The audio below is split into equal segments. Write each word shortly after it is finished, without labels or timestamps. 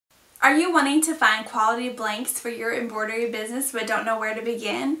Are you wanting to find quality blanks for your embroidery business but don't know where to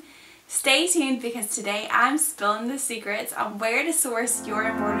begin? Stay tuned because today I'm spilling the secrets on where to source your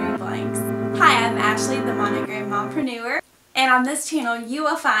embroidery blanks. Hi, I'm Ashley, the Monogram Mompreneur, and on this channel you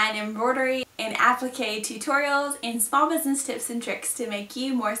will find embroidery and applique tutorials and small business tips and tricks to make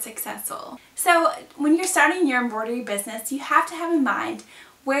you more successful. So when you're starting your embroidery business, you have to have in mind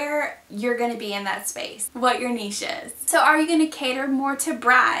where you're going to be in that space, what your niche is. So are you going to cater more to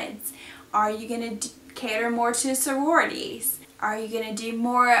brides? Are you going to cater more to sororities? Are you going to do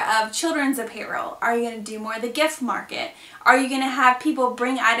more of children's apparel? Are you going to do more of the gift market? Are you going to have people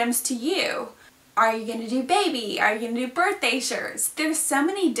bring items to you? Are you going to do baby? Are you going to do birthday shirts? There's so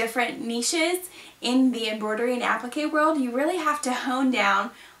many different niches in the embroidery and applique world. You really have to hone down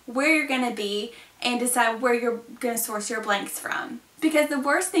where you're going to be and decide where you're going to source your blanks from. Because the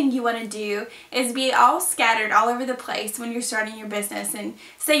worst thing you want to do is be all scattered all over the place when you're starting your business, and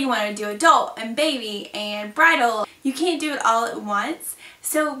say you want to do adult and baby and bridal. You can't do it all at once.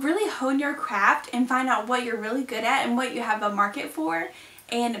 So really hone your craft and find out what you're really good at and what you have a market for,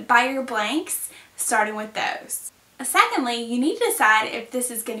 and buy your blanks starting with those. Secondly, you need to decide if this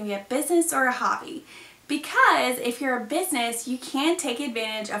is going to be a business or a hobby. Because if you're a business, you can take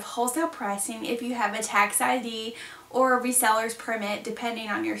advantage of wholesale pricing if you have a tax ID or a reseller's permit depending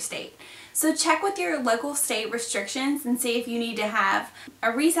on your state. So check with your local state restrictions and see if you need to have a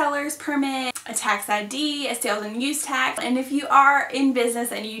reseller's permit, a tax ID, a sales and use tax. And if you are in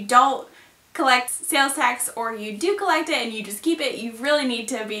business and you don't collect sales tax, or you do collect it and you just keep it, you really need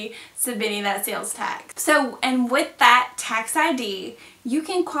to be submitting that sales tax. So, and with that tax ID, you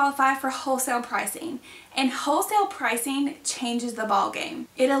can qualify for wholesale pricing. And wholesale pricing changes the ballgame.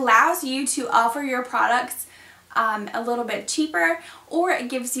 It allows you to offer your products a little bit cheaper, or it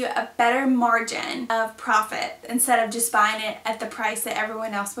gives you a better margin of profit instead of just buying it at the price that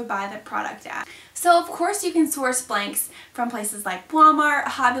everyone else would buy the product at. So of course you can source blanks from places like Walmart,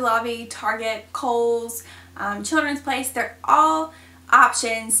 Hobby Lobby, Target, Kohl's, Children's Place. They're all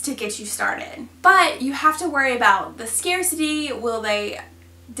options to get you started. But you have to worry about the scarcity. Will they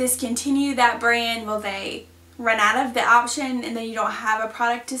discontinue that brand? Will they run out of the option and then you don't have a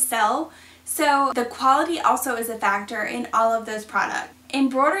product to sell? So the quality also is a factor in all of those products.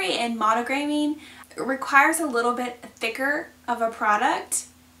 Embroidery and monogramming requires a little bit thicker of a product,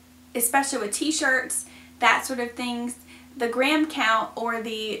 especially with t-shirts, that sort of things. The gram count or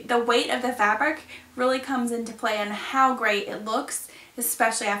the weight of the fabric really comes into play on how great it looks,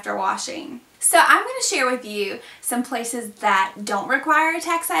 especially after washing. So I'm going to share with you some places that don't require a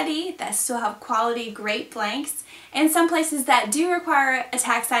tax ID that still have quality great blanks, and some places that do require a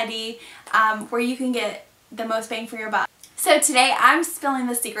tax ID where you can get the most bang for your buck. So today I'm spilling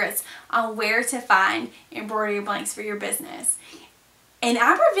the secrets on where to find embroidery blanks for your business. And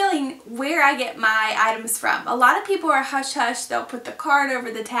I'm revealing where I get my items from. A lot of people are hush-hush. They'll put the card over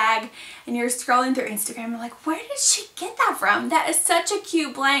the tag and you're scrolling through Instagram and like, where did she get that from? That is such a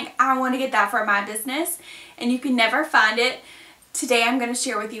cute blank. I want to get that for my business. And you can never find it. Today I'm going to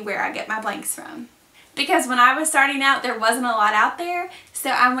share with you where I get my blanks from. Because when I was starting out, there wasn't a lot out there.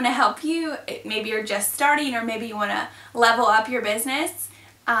 So I want to help you. Maybe you're just starting, or maybe you want to level up your business.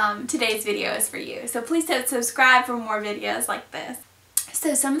 Today's video is for you. So please hit subscribe for more videos like this.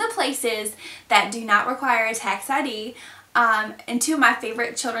 So some of the places that do not require a tax ID, and two of my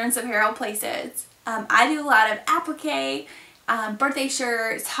favorite children's apparel places. I do a lot of applique, birthday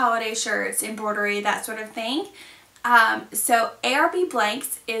shirts, holiday shirts, embroidery, that sort of thing. So ARB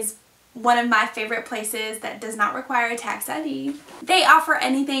Blanks is one of my favorite places that does not require a tax ID. They offer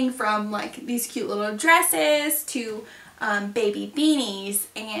anything from like these cute little dresses to baby beanies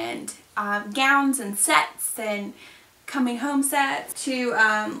and gowns and sets and coming home sets to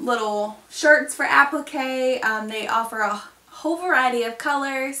little shirts for applique. They offer a whole variety of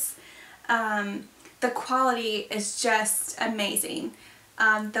colors. The quality is just amazing.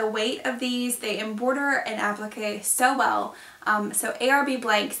 The weight of these, they embroider and applique so well. So ARB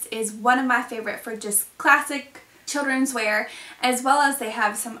Blanks is one of my favorite for just classic children's wear, as well as they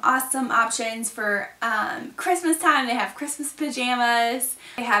have some awesome options for Christmas time. They have Christmas pajamas.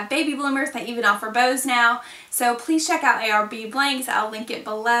 They have baby bloomers. They even offer bows now. So please check out ARB Blanks. I'll link it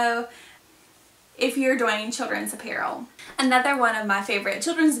below if you're doing children's apparel. Another one of my favorite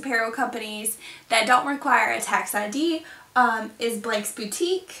children's apparel companies that don't require a tax ID is Blake's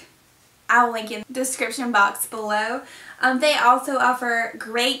Boutique. I'll link in the description box below. They also offer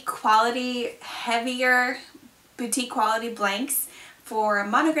great quality, heavier boutique quality blanks for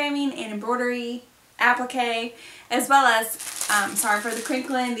monogramming and embroidery, applique, as well as, sorry for the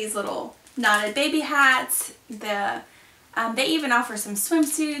crinkling, these little knotted baby hats, the They even offer some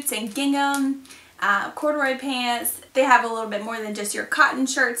swimsuits and gingham, corduroy pants. They have a little bit more than just your cotton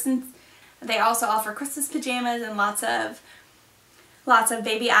shirts, and they also offer Christmas pajamas and lots of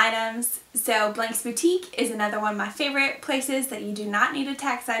baby items. So Blank's Boutique is another one of my favorite places that you do not need a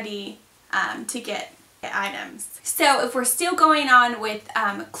tax ID to get items. So if we're still going on with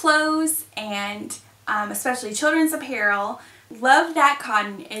clothes and especially children's apparel, Love That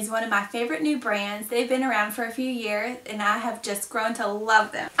Cotton is one of my favorite new brands. They've been around for a few years and I have just grown to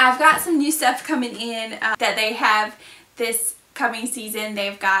love them. I've got some new stuff coming in that they have this coming season.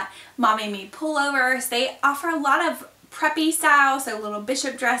 They've got Mommy and Me pullovers. They offer a lot of preppy style, so little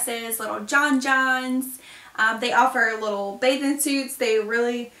bishop dresses, little John Johns. They offer little bathing suits. They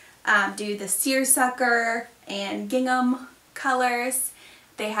really do the seersucker and gingham colors.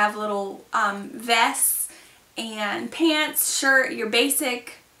 They have little vests and pants, shirt, your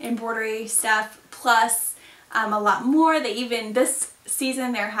basic embroidery stuff, plus a lot more. They even, this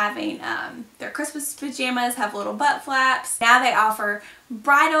season, they're having their Christmas pajamas have little butt flaps. Now they offer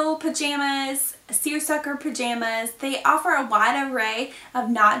bridal pajamas, seersucker pajamas. They offer a wide array of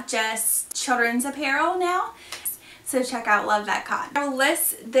not just children's apparel now. So check out Love That Cotton. I'll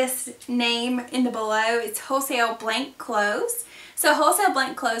list this name in the below. It's Wholesale Blank Clothes. So Wholesale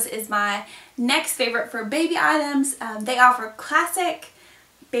Blank Clothes is my next favorite for baby items. They offer classic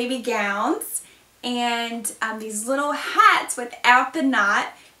baby gowns and these little hats without the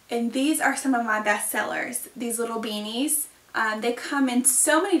knot, and these are some of my best sellers. These little beanies. They come in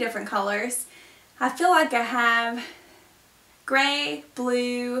so many different colors. I feel like I have gray,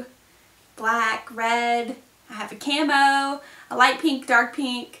 blue, black, red. I have a camo, a light pink, dark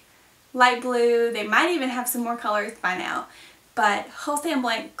pink, light blue. They might even have some more colors by now. But Wholesale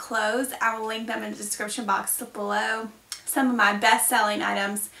Blank Clothes, I will link them in the description box below. Some of my best selling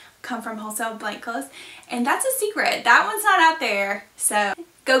items come from Wholesale Blank Clothes. And that's a secret. That one's not out there. So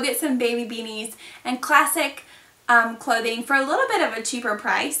go get some baby beanies and classic clothing for a little bit of a cheaper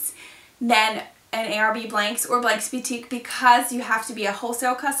price than an ARB Blanks or Blank's Boutique, because you have to be a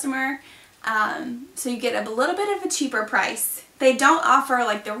wholesale customer. So you get a little bit of a cheaper price. They don't offer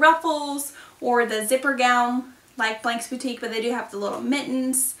like the ruffles or the zipper gown like Blank's Boutique, but they do have the little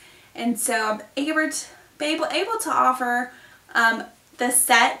mittens. And so I'm able to offer the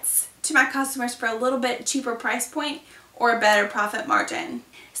sets to my customers for a little bit cheaper price point or a better profit margin.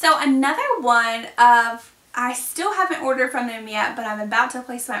 So another one of, I still haven't ordered from them yet, but I'm about to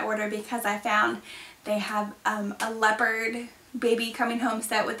place my order because I found they have a leopard baby coming home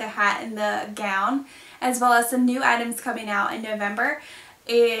set with the hat and the gown, as well as some new items coming out in November.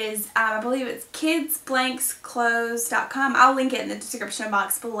 Is I believe it's kidsblanksclothes.com. I'll link it in the description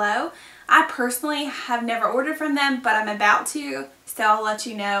box below. I personally have never ordered from them, but I'm about to, so I'll let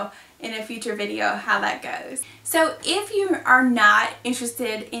you know in a future video how that goes. So if you are not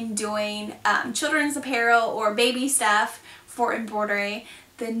interested in doing children's apparel or baby stuff for embroidery,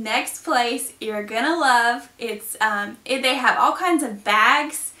 the next place you're gonna love, it's they have all kinds of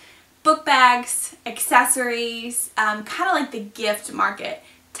bags, book bags, accessories, kind of like the gift market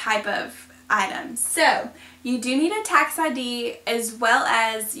type of items. So you do need a tax ID, as well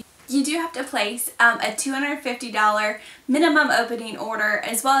as you do have to place a $250 minimum opening order,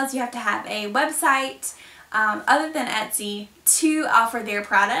 as well as you have to have a website other than Etsy to offer their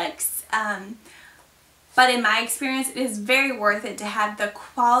products. But in my experience, it is very worth it to have the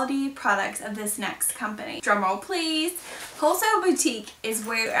quality products of this next company. Drumroll please. Wholesale Boutique is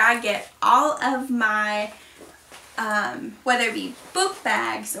where I get all of my, whether it be book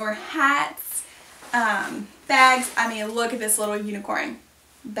bags or hats, bags. I mean, look at this little unicorn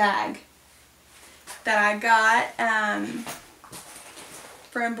bag that I got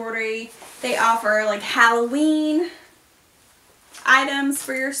for embroidery. They offer like Halloween items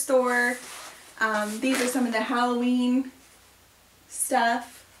for your store. These are some of the Halloween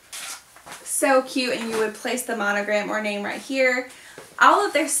stuff. So cute, and you would place the monogram or name right here. All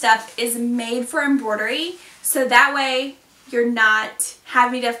of their stuff is made for embroidery, so that way you're not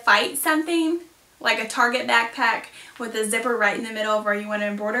having to fight something like a Target backpack with a zipper right in the middle of where you want to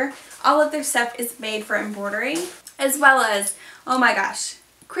embroider. All of their stuff is made for embroidery, as well as, oh my gosh,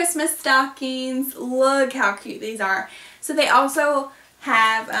 Christmas stockings. Look how cute these are. So they also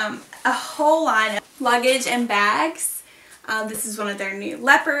have a whole line of luggage and bags. This is one of their new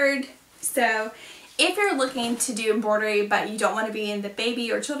leopard. So if you're looking to do embroidery but you don't want to be in the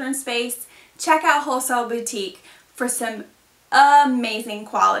baby or children's space, check out Wholesale Boutique for some amazing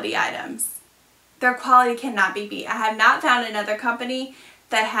quality items. Their quality cannot be beat. I have not found another company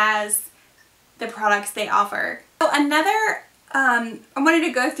that has the products they offer. So another, I wanted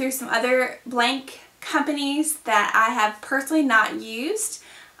to go through some other blank companies that I have personally not used,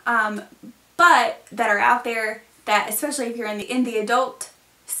 but that are out there that, especially if you're in the adult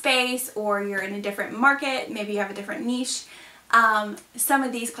space or you're in a different market, maybe you have a different niche, some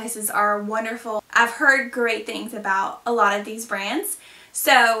of these places are wonderful. I've heard great things about a lot of these brands.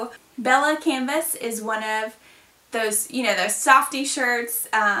 So Bella Canvas is one of those, you know, those softy shirts.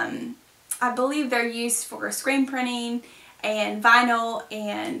 I believe they're used for screen printing and vinyl,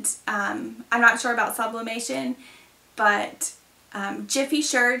 and I'm not sure about sublimation, but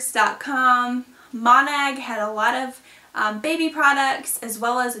JiffyShirts.com, Monogram had a lot of baby products as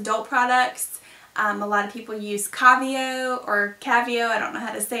well as adult products. A lot of people use Cavio or Cavio, I don't know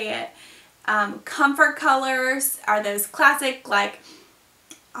how to say it. Comfort colors are those classic, like,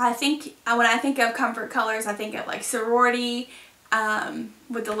 I think when I think of comfort colors, I think of like sorority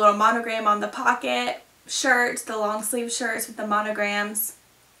with the little monogram on the pocket shirts, the long sleeve shirts with the monograms.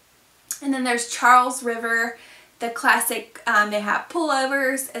 And then there's Charles River, the classic, they have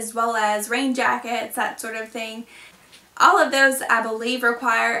pullovers as well as rain jackets, that sort of thing. All of those, I believe,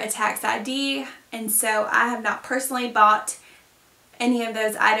 require a tax ID, and so I have not personally bought any of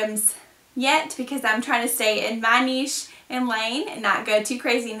those items yet because I'm trying to stay in my niche and lane and not go too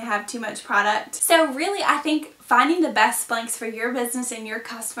crazy and have too much product. So really, I think finding the best blanks for your business and your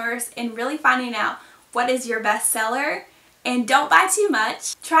customers and really finding out what is your best seller, and don't buy too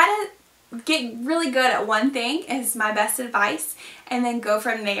much. Try to get really good at one thing is my best advice, and then go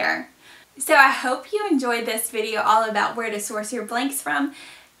from there. So I hope you enjoyed this video all about where to source your blanks from.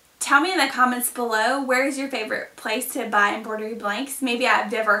 Tell me in the comments below, where is your favorite place to buy embroidery blanks? Maybe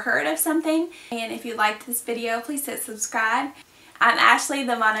I've never heard of something. And if you liked this video, please hit subscribe. I'm Ashley,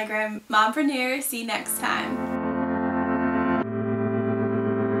 the Monogram Mompreneur. See you next time.